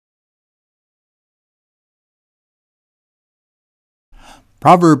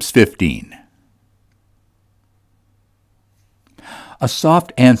Proverbs 15. A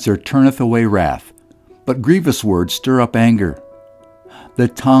soft answer turneth away wrath, but grievous words stir up anger. The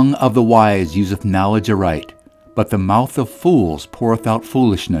tongue of the wise useth knowledge aright, but the mouth of fools poureth out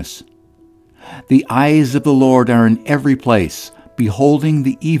foolishness. The eyes of the Lord are in every place, beholding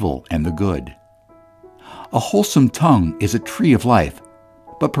the evil and the good. A wholesome tongue is a tree of life,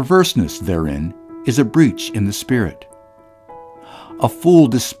 but perverseness therein is a breach in the spirit. A fool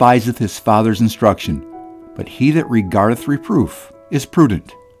despiseth his father's instruction, but he that regardeth reproof is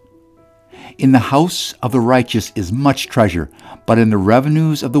prudent. In the house of the righteous is much treasure, but in the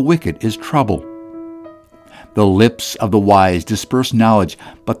revenues of the wicked is trouble. The lips of the wise disperse knowledge,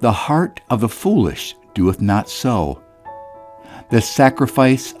 but the heart of the foolish doeth not so. The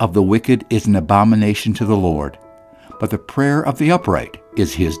sacrifice of the wicked is an abomination to the Lord, but the prayer of the upright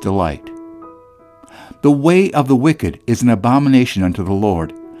is his delight. The way of the wicked is an abomination unto the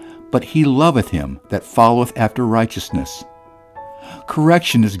Lord, but he loveth him that followeth after righteousness.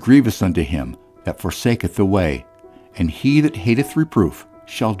 Correction is grievous unto him that forsaketh the way, and he that hateth reproof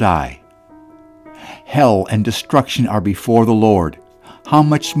shall die. Hell and destruction are before the Lord, how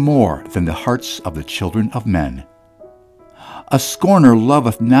much more than the hearts of the children of men? A scorner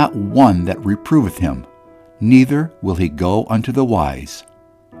loveth not one that reproveth him, neither will he go unto the wise.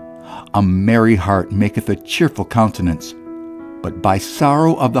 A merry heart maketh a cheerful countenance, but by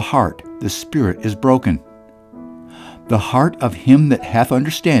sorrow of the heart the spirit is broken. The heart of him that hath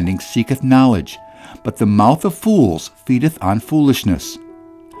understanding seeketh knowledge, but the mouth of fools feedeth on foolishness.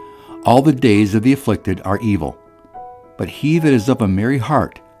 All the days of the afflicted are evil, but he that is of a merry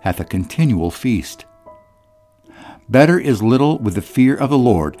heart hath a continual feast. Better is little with the fear of the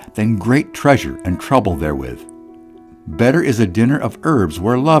Lord than great treasure and trouble therewith. Better is a dinner of herbs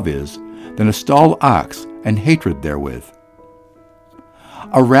where love is, than a stalled ox and hatred therewith.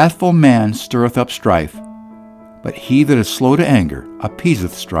 A wrathful man stirreth up strife, but he that is slow to anger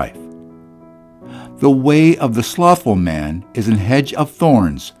appeaseth strife. The way of the slothful man is an hedge of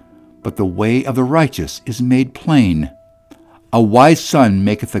thorns, but the way of the righteous is made plain. A wise son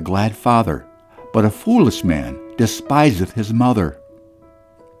maketh a glad father, but a foolish man despiseth his mother.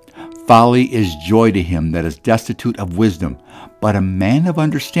 Folly is joy to him that is destitute of wisdom, but a man of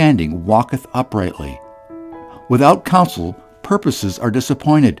understanding walketh uprightly. Without counsel purposes are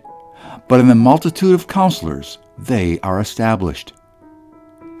disappointed, but in the multitude of counselors they are established.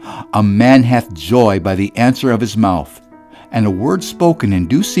 A man hath joy by the answer of his mouth, and a word spoken in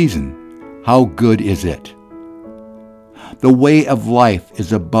due season, how good is it! The way of life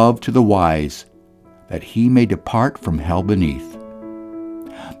is above to the wise, that he may depart from hell beneath.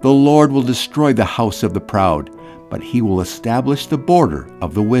 The Lord will destroy the house of the proud, but he will establish the border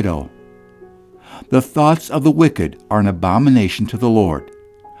of the widow. The thoughts of the wicked are an abomination to the Lord,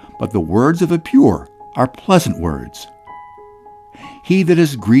 but the words of the pure are pleasant words. He that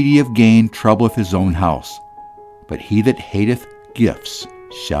is greedy of gain troubleth his own house, but he that hateth gifts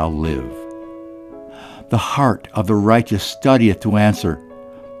shall live. The heart of the righteous studieth to answer,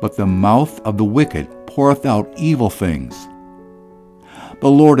 but the mouth of the wicked poureth out evil things. The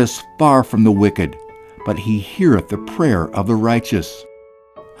Lord is far from the wicked, but he heareth the prayer of the righteous.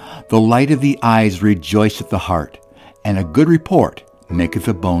 The light of the eyes rejoiceth the heart, and a good report maketh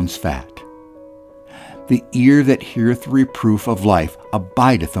the bones fat. The ear that heareth the reproof of life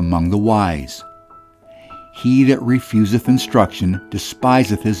abideth among the wise. He that refuseth instruction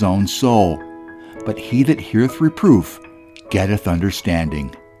despiseth his own soul, but he that heareth reproof getteth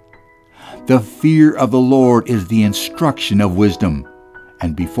understanding. The fear of the Lord is the instruction of wisdom,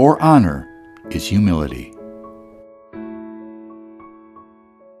 and before honor is humility.